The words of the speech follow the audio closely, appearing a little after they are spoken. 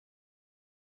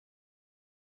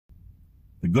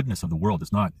The goodness of the world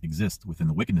does not exist within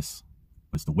the wickedness,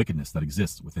 but it's the wickedness that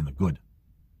exists within the good.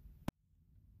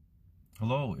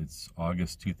 Hello, it's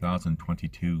August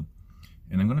 2022,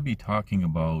 and I'm going to be talking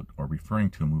about or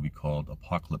referring to a movie called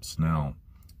Apocalypse Now.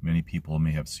 Many people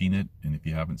may have seen it, and if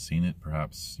you haven't seen it,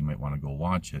 perhaps you might want to go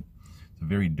watch it. It's a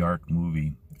very dark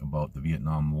movie about the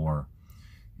Vietnam War,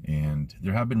 and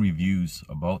there have been reviews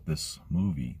about this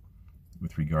movie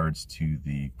with regards to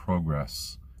the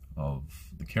progress of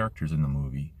the characters in the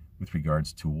movie with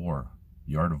regards to war,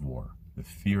 the art of war, the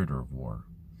theater of war.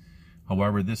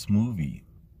 However, this movie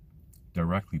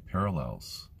directly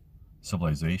parallels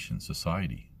civilization,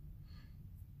 society,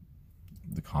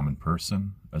 the common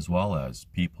person, as well as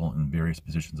people in various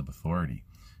positions of authority.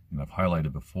 And I've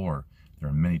highlighted before, there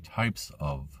are many types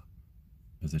of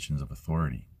positions of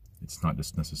authority. It's not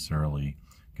just necessarily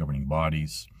governing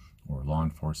bodies or law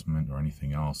enforcement or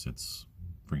anything else. It's,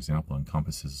 for example,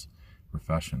 encompasses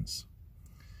professions.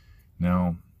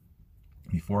 Now,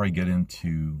 before I get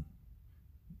into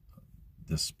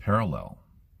this parallel,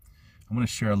 I'm going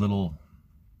to share a little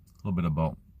bit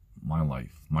about my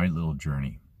life, my little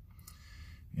journey,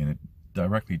 and it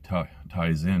directly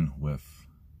ties in with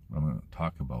what I'm going to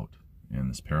talk about in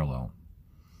this parallel.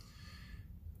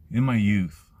 In my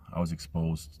youth, I was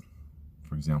exposed,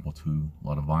 for example, to a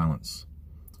lot of violence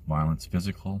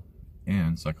physical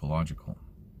and psychological.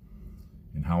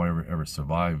 And how I ever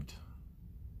survived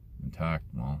intact,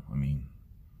 well, I mean,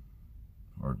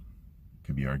 or it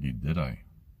could be argued, did I?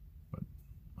 But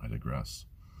I digress.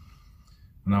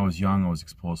 When I was young, I was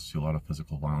exposed to a lot of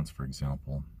physical violence, for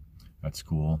example, at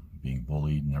school, being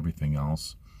bullied and everything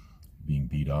else, being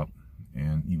beat up,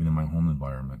 and even in my home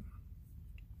environment.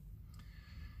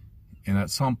 And at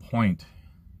some point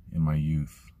in my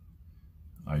youth,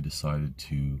 I decided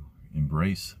to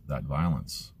embrace that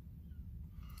violence.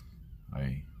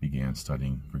 I began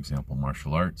studying, for example,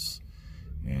 martial arts,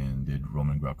 and did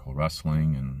Roman Greco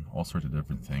wrestling and all sorts of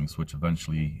different things, which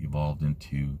eventually evolved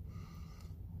into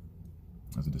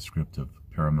as a descriptive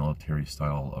paramilitary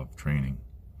style of training.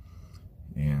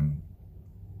 And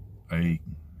I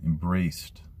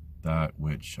embraced that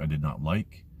which I did not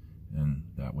like and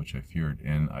that which I feared.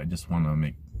 And I just want to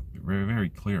make it very, very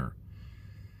clear,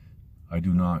 I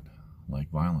do not like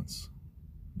violence.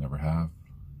 Never have,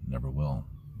 never will.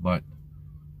 But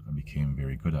I became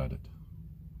very good at it.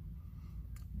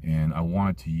 And I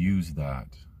wanted to use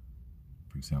that,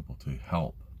 for example, to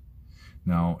help.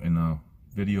 Now, in a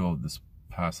video this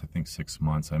past, I think, 6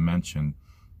 months, I mentioned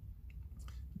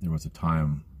there was a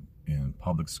time in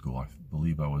public school, I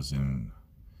believe I was in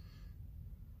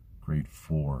grade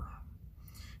 4,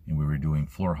 and we were doing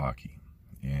floor hockey.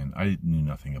 And I knew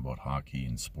nothing about hockey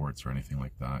and sports or anything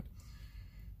like that.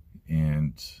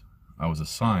 And I was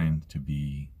assigned to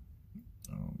be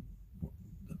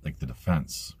like the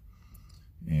defense.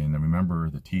 And I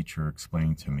remember the teacher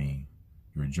explaining to me,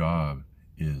 your job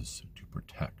is to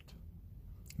protect.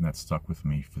 And that stuck with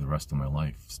me for the rest of my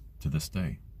life to this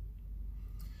day.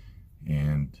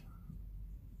 And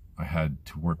I had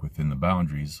to work within the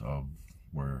boundaries of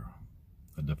where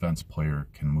a defense player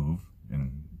can move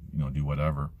and, do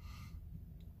whatever.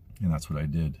 And that's what I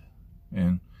did.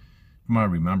 And from what I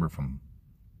remember from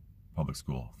public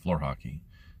school, floor hockey,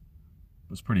 I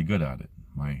was pretty good at it.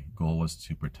 My goal was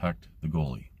to protect the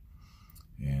goalie,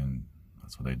 and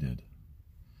that's what I did.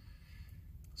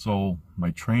 So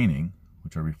my training,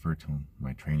 which I refer to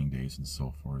my training days and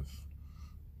so forth,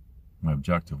 my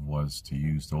objective was to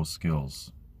use those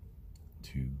skills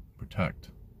to protect.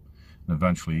 And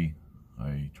eventually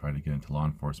I tried to get into law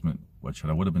enforcement, which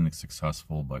I would have been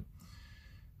successful, but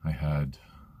I had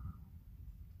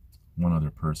one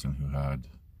other person who had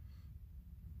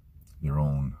their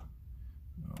own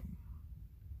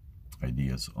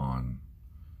ideas on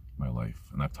my life,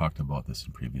 and I've talked about this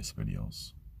in previous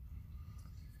videos.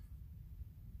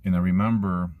 And I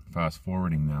remember, fast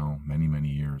forwarding now many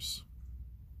years,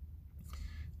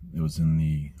 it was in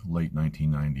the late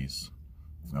 1990s.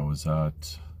 I was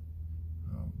at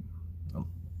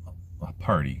a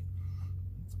party,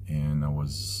 and I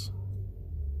was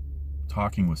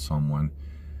talking with someone.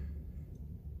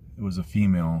 It was a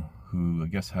female who I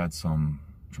guess had some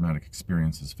traumatic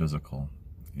experiences, physical,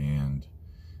 and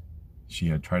she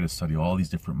had tried to study all these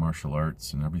different martial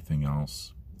arts and everything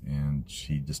else, and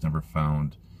she just never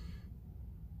found,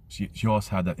 she always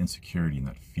had that insecurity and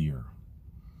that fear.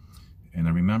 And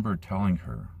I remember telling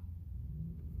her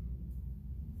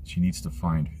she needs to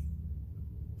find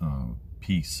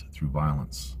peace through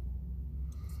violence.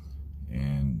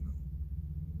 And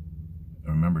I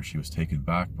remember she was taken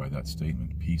back by that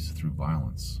statement, peace through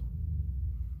violence.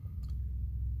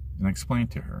 And I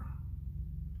explained to her,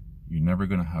 you're never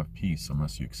going to have peace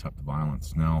unless you accept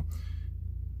violence. Now,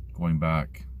 going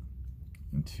back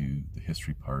into the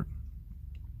history part,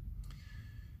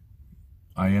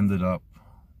 I ended up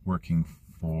working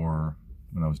for,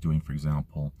 when I was doing, for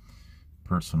example,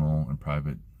 personal and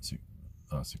private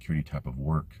security type of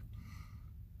work.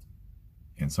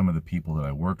 And some of the people that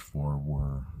I worked for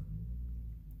were,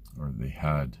 or they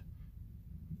had,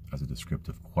 as a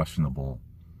descriptive, questionable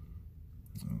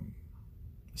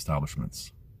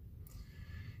establishments.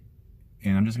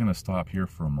 And I'm just going to stop here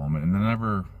for a moment. And I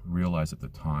never realized at the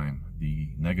time the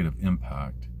negative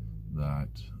impact that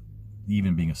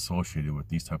even being associated with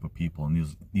these type of people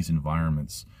and these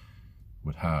environments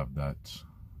would have, that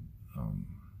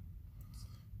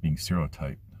being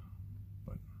stereotyped.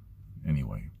 But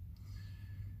anyway.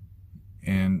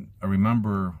 And I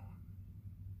remember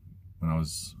when I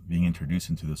was being introduced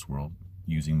into this world,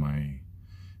 using my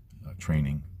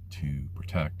training to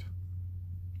protect,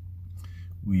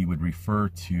 we would refer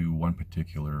to one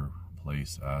particular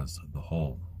place as the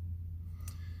hole.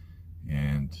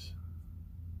 And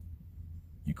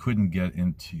you couldn't get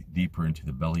deeper into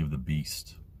the belly of the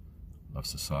beast of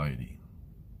society.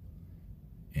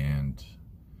 And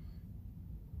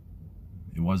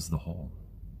it was the hole.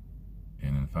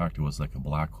 And in fact, it was like a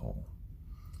black hole.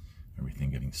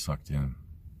 Everything getting sucked in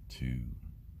to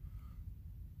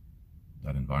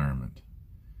that environment.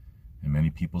 And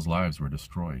many people's lives were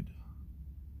destroyed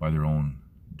by their own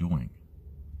doing.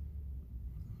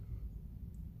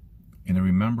 And I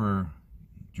remember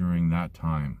during that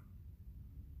time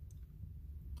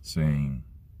saying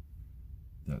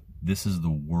that this is the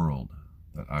world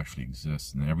that actually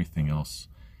exists, and everything else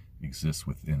exists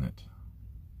within it.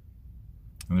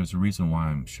 And there's a reason why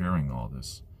I'm sharing all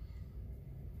this.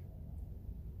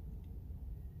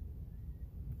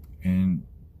 And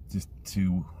just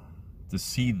to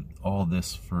see all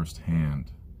this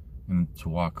firsthand and to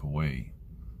walk away,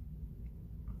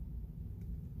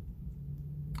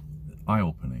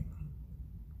 eye-opening.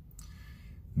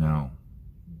 Now,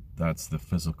 that's the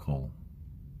physical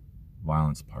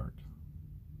violence part.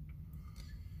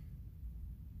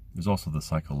 There's also the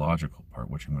psychological part,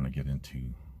 which I'm going to get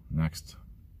into next.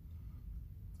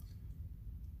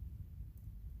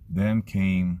 Then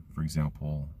came, for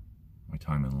example, my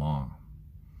time in law.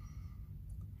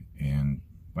 And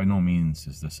by no means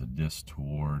is this a diss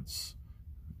towards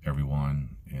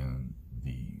everyone in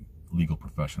the legal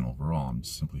profession overall. I'm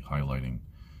just simply highlighting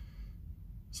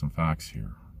some facts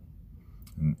here.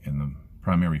 And the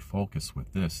primary focus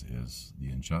with this is the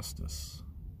injustice.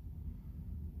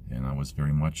 And I was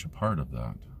very much a part of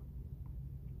that.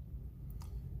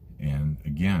 And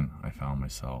again, I found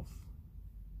myself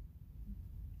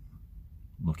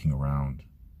looking around,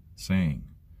 saying,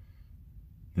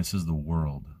 this is the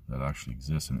world that actually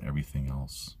exists, and everything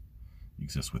else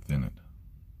exists within it.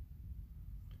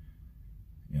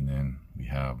 And then we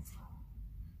have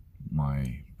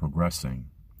my progressing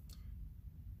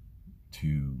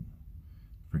to,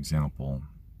 for example,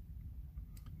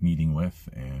 meeting with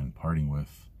and parting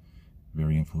with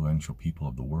very influential people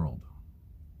of the world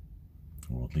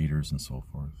leaders and so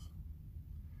forth.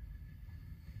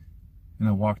 And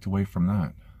I walked away from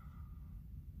that.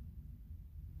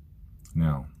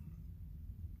 Now,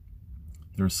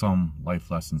 there's some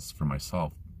life lessons for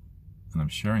myself, and I'm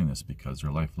sharing this because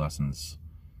they're life lessons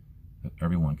that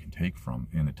everyone can take from,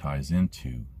 and it ties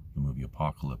into the movie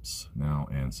Apocalypse Now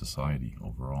and society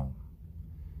overall.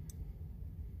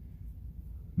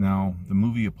 Now, the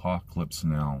movie Apocalypse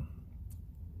Now,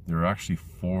 there are actually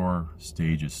 4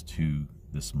 stages to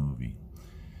this movie.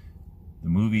 The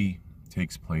movie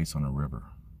takes place on a river,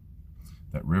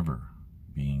 that river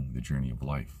being the journey of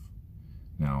life.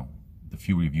 Now, the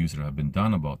few reviews that have been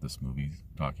done about this movie,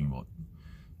 talking about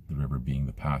the river being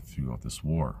the path throughout this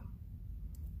war,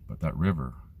 but that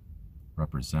river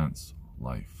represents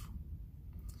life.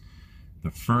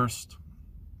 The first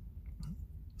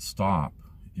stop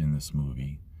in this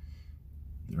movie,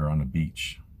 they're on a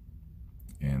beach,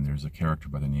 and there's a character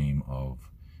by the name of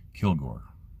Kilgore.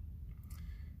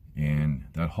 And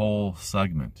that whole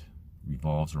segment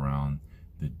revolves around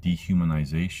the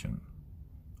dehumanization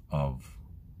of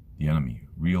the enemy,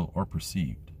 real or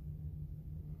perceived,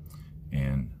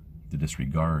 and the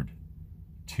disregard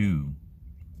to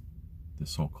the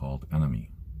so-called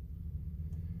enemy.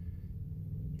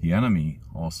 The enemy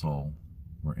also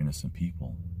were innocent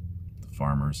people, the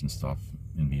farmers and stuff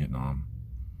in Vietnam.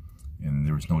 And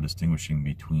there was no distinguishing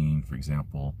between, for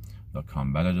example, the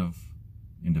combative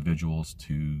individuals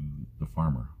to the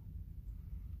farmer.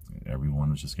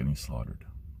 Everyone was just getting slaughtered.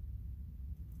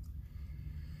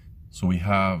 So we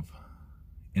have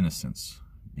innocents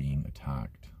being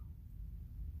attacked.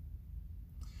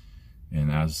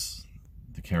 And as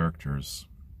the characters,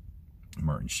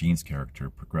 Martin Sheen's character,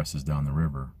 progresses down the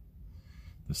river,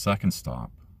 the second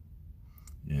stop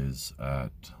is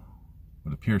at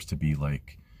what appears to be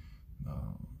like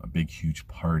a big, huge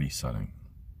party setting.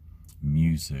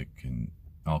 Music and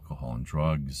alcohol and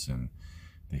drugs, and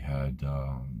they had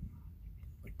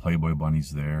like Playboy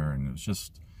bunnies there, and it was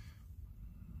just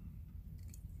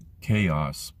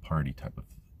chaos party type of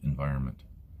environment.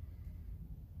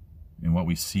 And what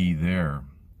we see there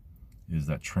is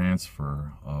that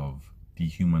transfer of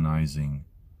dehumanizing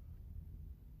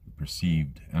the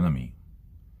perceived enemy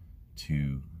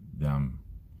to them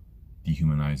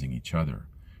dehumanizing each other,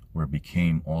 where it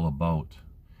became all about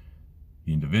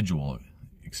the individual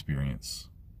experience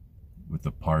with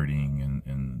the partying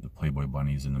and the Playboy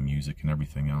bunnies and the music and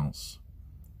everything else.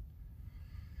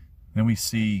 Then we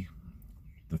see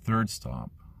the third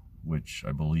stop, which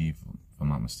I believe, if I'm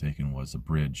not mistaken, was a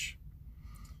bridge.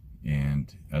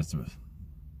 And as the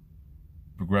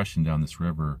progression down this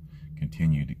river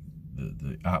continued,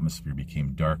 the atmosphere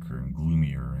became darker and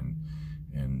gloomier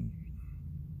and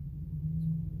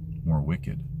more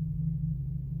wicked.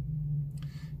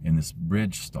 And this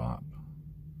bridge stop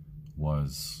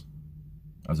was,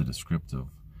 as a descriptive,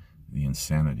 the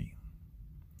insanity,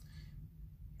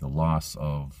 the loss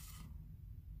of,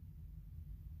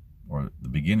 or the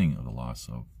beginning of the loss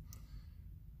of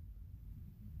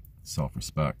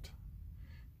self-respect,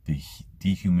 the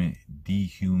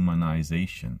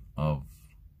dehumanization of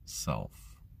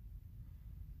self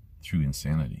through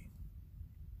insanity.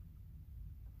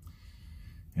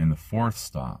 And the fourth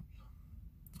stop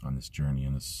on this journey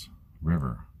in this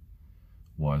river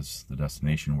was the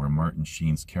destination where Martin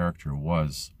Sheen's character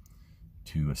was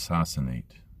to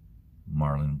assassinate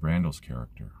Marlon Brando's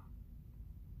character.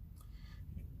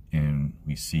 And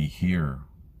we see here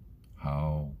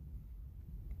how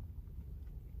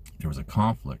there was a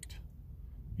conflict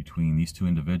between these two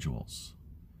individuals,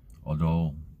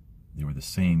 although they were the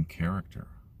same character.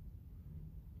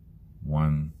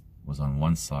 One was on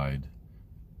one side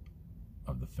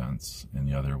of the fence and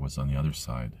the other was on the other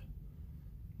side,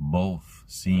 both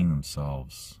seeing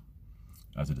themselves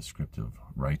as a descriptive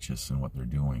righteous in what they're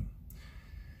doing.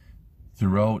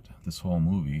 Throughout this whole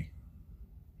movie,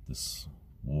 this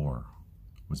war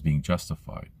was being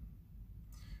justified,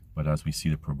 but as we see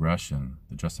the progression,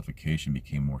 the justification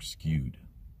became more skewed.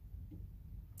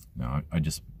 Now, I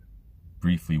just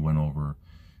briefly went over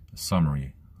a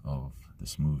summary of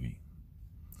this movie.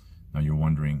 Now you're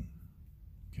wondering,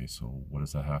 okay, so what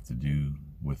does that have to do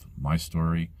with my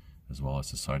story as well as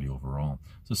society overall?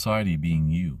 Society being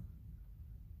you,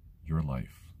 your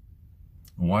life.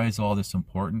 Why is all this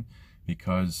important?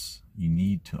 Because you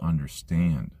need to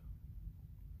understand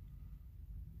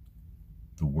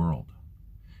the world.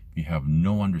 If you have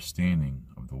no understanding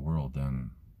of the world,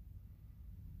 then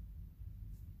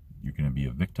you're going to be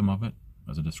a victim of it,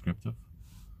 as a descriptive.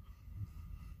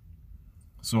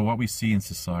 So what we see in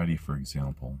society, for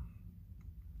example,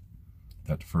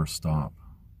 that first stop,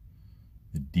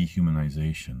 the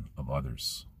dehumanization of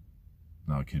others.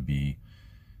 Now it could be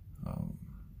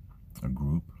a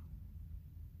group,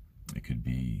 it could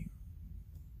be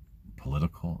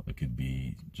political, it could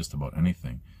be just about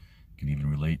anything. It can even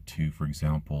relate to, for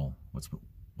example,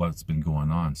 what's been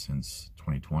going on since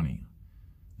 2020,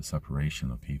 the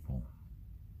separation of people,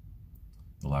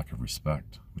 the lack of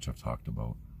respect, which I've talked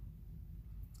about.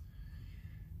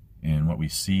 And what we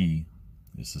see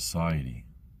is society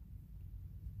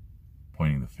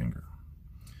pointing the finger.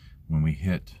 When we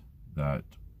hit that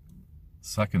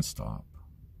second stop,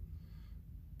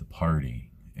 the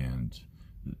party, and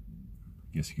I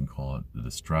guess you can call it the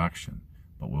distraction,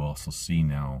 but we'll also see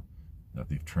now that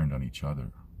they've turned on each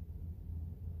other.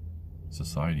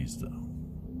 Society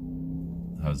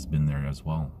has been there as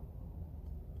well.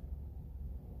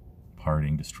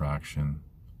 Partying, distraction,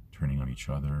 turning on each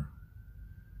other,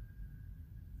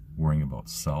 worrying about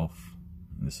self.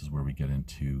 And this is where we get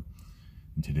into,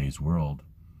 in today's world,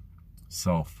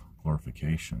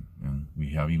 self-glorification. And we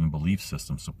have even belief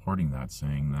systems supporting that,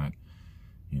 saying that,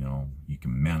 you know, you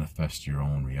can manifest your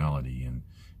own reality and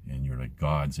you're like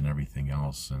gods and everything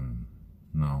else. And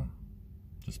no,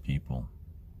 just people.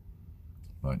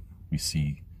 But we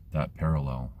see that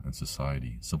parallel in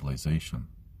society, civilization.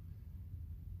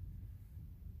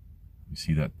 We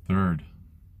see that third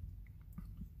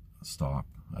stop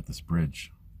at this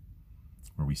bridge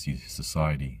where we see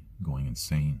society going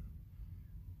insane.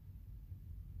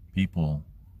 People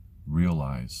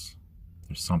realize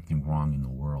there's something wrong in the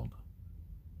world.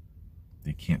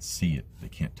 They can't see it, they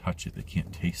can't touch it, they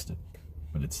can't taste it,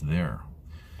 but it's there.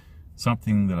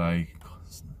 Something that I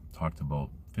talked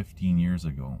about 15 years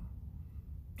ago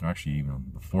or actually even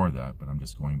before that, but I'm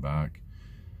just going back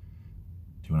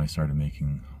to when I started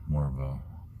making more of a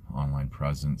online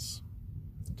presence.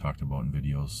 I talked about in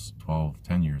videos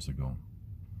 10 years ago,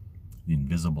 the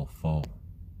invisible foe.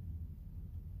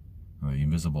 Now, the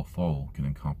invisible foe can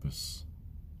encompass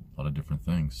a lot of different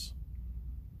things.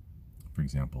 For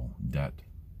example, debt,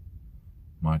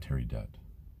 monetary debt,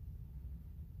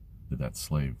 the debt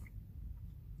slave.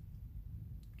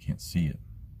 Can't see it.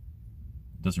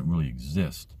 It doesn't really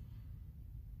exist.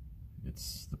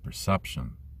 It's the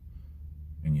perception,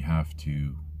 and you have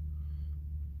to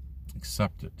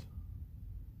accept it.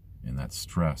 And that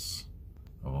stress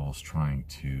of always trying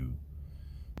to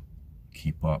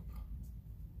keep up.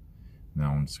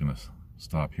 Now I'm just going to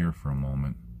stop here for a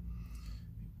moment.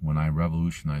 When I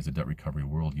revolutionized the debt recovery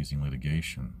world using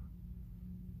litigation,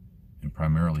 and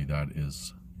primarily that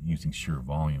is using sheer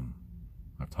volume.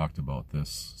 I've talked about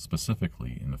this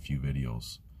specifically in a few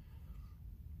videos.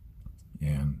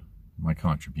 And my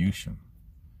contribution,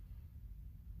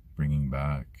 bringing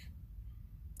back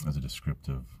as a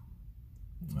descriptive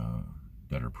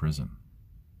debtor prison,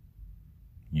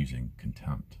 using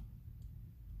contempt.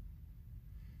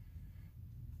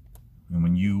 And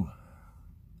when you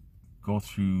go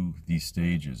through these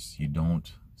stages, you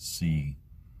don't see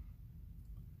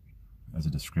as a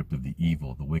descriptive the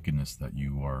evil, the wickedness that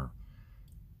you're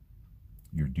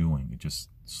doing. It just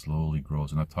slowly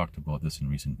grows. And I've talked about this in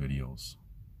recent videos.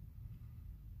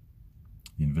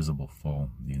 The invisible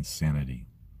foe, the insanity.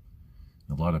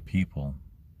 A lot of people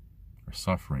are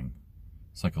suffering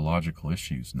psychological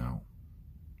issues now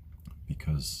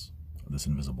because of this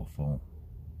invisible foe.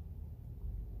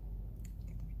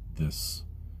 This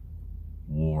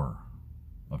war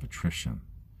of attrition.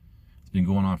 It's been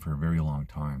going on for a very long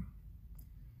time.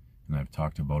 And I've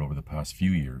talked about over the past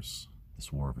few years,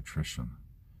 this war of attrition.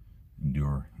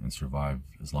 Endure and survive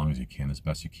as long as you can, as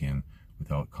best you can,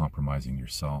 without compromising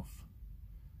yourself.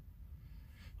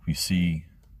 We see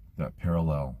that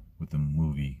parallel with the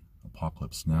movie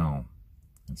Apocalypse Now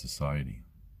in society.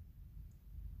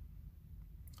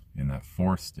 In that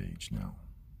fourth stage now,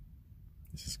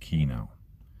 this is key now,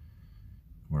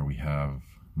 where we have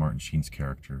Martin Sheen's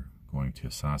character going to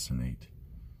assassinate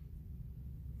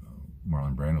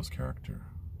Marlon Brando's character.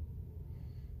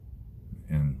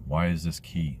 And why is this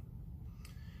key?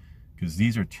 Because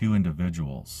these are two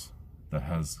individuals that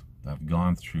have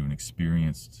gone through and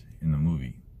experienced in the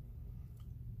movie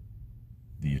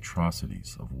the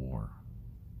atrocities of war.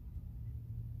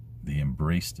 They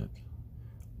embraced it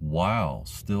while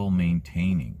still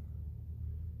maintaining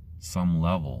some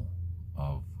level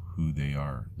of who they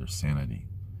are, their sanity.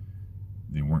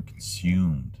 They weren't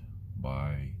consumed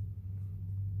by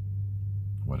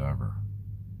whatever.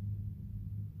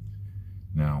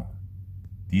 Now,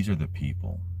 these are the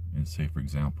people, and say for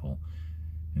example,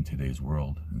 in today's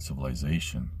world, in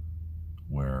civilization,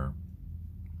 where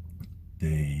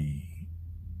they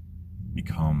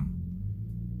become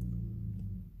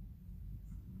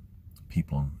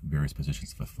people in various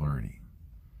positions of authority.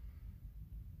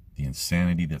 The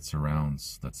insanity that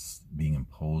surrounds, that's being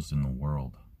imposed in the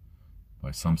world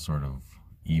by some sort of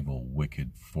evil,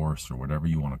 wicked force, or whatever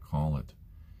you want to call it.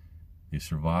 They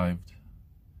survived,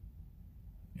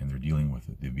 and they're dealing with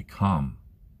it. They become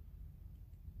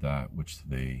that which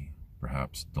they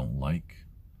perhaps don't like,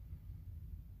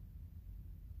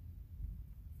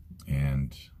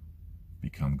 and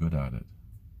become good at it.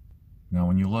 Now,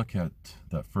 when you look at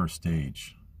that first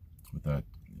stage with that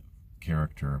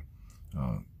character,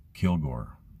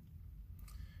 Kilgore,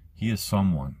 he is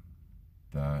someone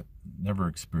that never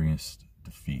experienced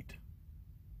defeat.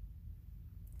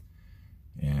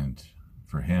 And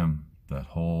for him, that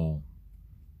whole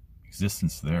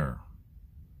existence there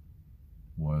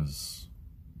was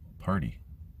a party.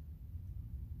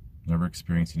 Never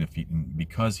experiencing defeat. And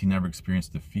because he never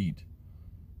experienced defeat,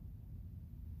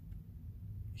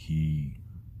 he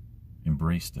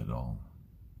embraced it all.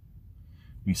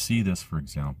 We see this, for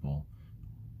example,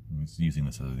 I'm using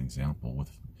this as an example, with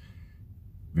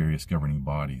various governing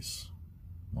bodies,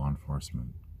 law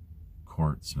enforcement,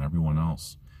 courts, and everyone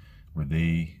else, where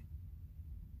they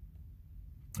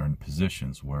are in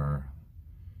positions where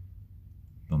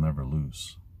they'll never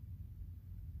lose.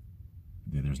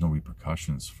 There's no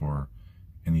repercussions for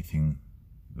anything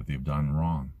that they've done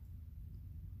wrong.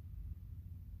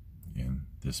 And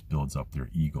this builds up their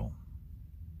ego.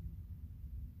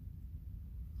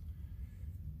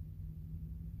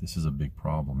 This is a big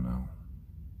problem now,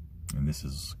 and this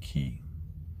is key.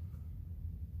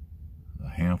 A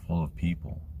handful of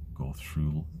people go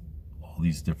through all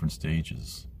these different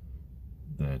stages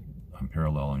that I'm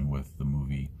paralleling with the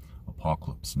movie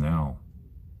Apocalypse Now.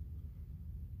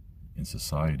 in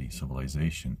society,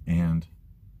 civilization, and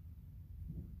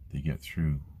they get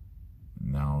through.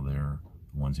 Now they're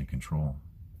the ones in control.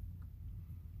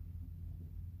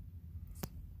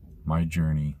 My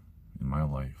journey in my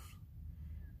life,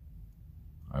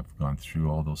 I've gone through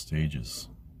all those stages.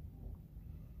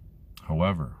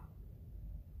 However,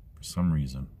 for some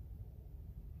reason,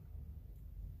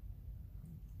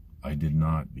 I did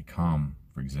not become,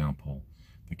 for example,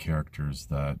 the characters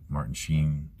that Martin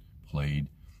Sheen played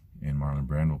and Marlon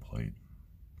Brando played.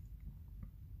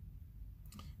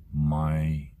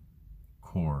 My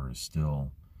core is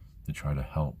still to try to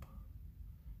help,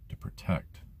 to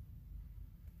protect,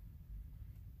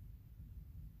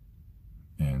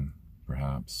 and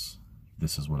perhaps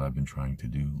this is what I've been trying to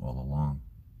do all along.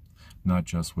 Not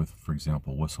just with, for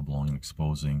example, whistleblowing and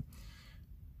exposing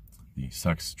the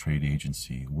sex trade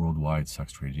agency, worldwide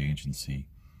sex trade agency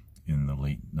in the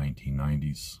late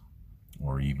 1990s,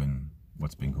 or even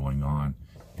what's been going on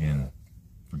in,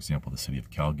 for example, the city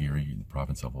of Calgary, in the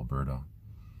province of Alberta.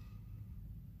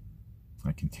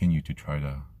 I continue to try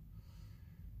to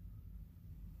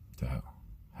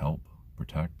help,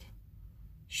 protect,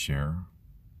 share.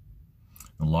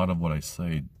 A lot of what I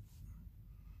say,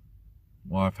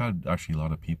 well, I've had actually a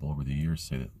lot of people over the years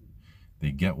say that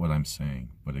they get what I'm saying,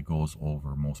 but it goes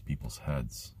over most people's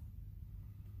heads.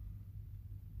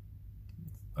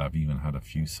 I've even had a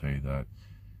few say that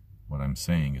what I'm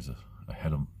saying is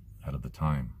ahead of the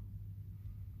time.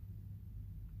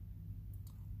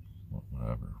 Well,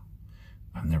 whatever.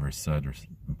 I've never said or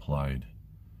implied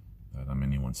that I'm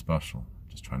anyone special.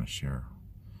 Just trying to share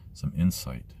some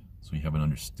insight so you have an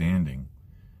understanding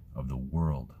of the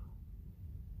world.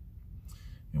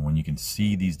 And when you can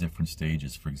see these different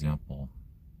stages, for example,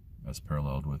 as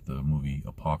paralleled with the movie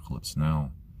Apocalypse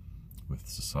Now, with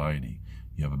society,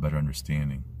 you have a better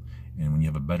understanding. And when you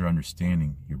have a better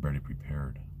understanding, you're better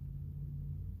prepared.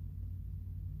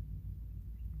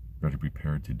 Better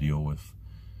prepared to deal with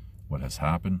what has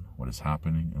happened, what is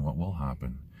happening, and what will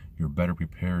happen. You're better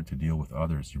prepared to deal with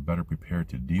others. You're better prepared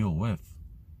to deal with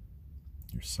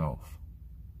yourself.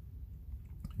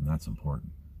 And that's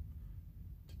important,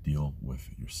 to deal with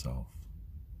yourself.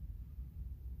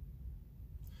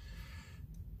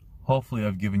 Hopefully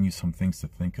I've given you some things to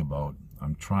think about.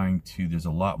 I'm trying to, there's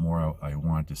a lot more I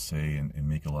want to say and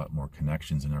make a lot more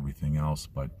connections and everything else,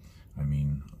 but I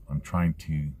mean, I'm trying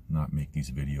to not make these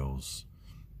videos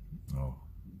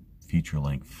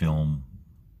feature-length film,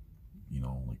 you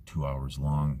know, like 2 hours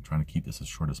long. I'm trying to keep this as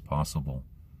short as possible.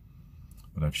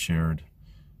 But I've shared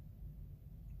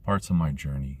parts of my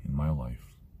journey in my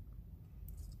life,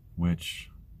 which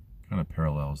kind of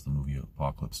parallels the movie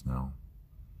Apocalypse Now,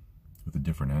 with a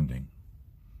different ending.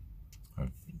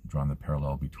 I've drawn the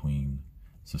parallel between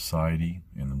society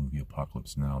and the movie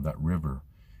Apocalypse Now. That river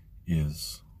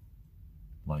is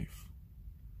life.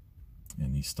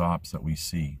 And these stops that we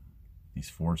see, these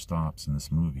 4 stops in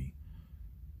this movie,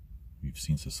 we've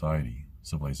seen society,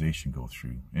 civilization go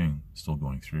through, and still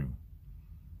going through.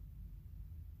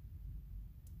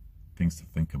 Things to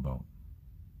think about.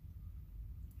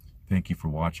 Thank you for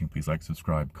watching. Please like,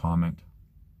 subscribe, comment,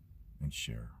 and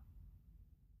share.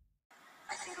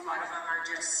 I think a lot of them are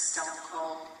just stone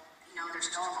cold, you know, there's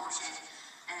no emotion,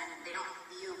 and they don't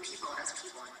view people as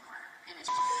people anymore. And it's,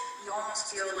 you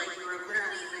almost feel like you were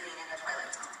literally living in the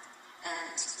Twilight Zone.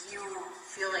 And you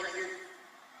feel like you're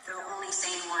the only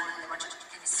sane one in a bunch of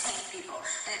insane people.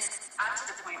 And it's up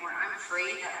to the point where I'm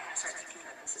afraid that I'm going to start thinking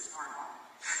that this is normal.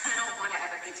 I don't want to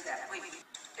ever get to that point.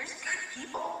 There's good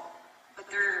people, but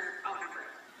they're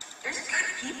outnumbered. There's good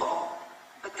people,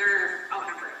 but they're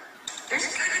outnumbered. There's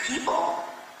good people,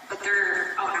 but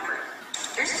they're outnumbered.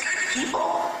 There's good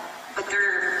people, but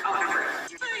they're outnumbered.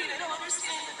 I don't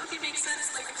understand. Nothing makes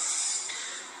sense. Like,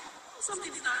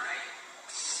 something's not right.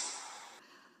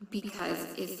 Because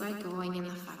it's like going in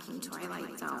the fucking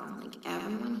Twilight Zone. Like,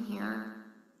 everyone here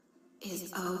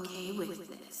is okay with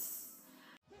this.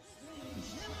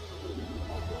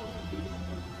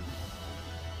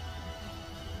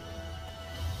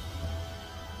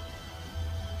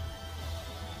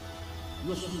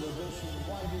 Listen to this and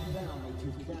write it down if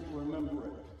you can't remember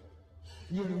it.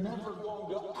 You're never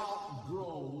going to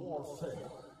outgrow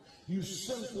warfare. You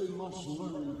simply must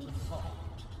learn to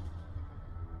fight.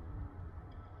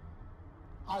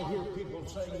 I hear people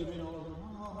saying, you know,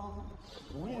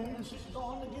 when is it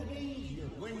going to get easier?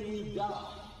 When you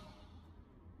die.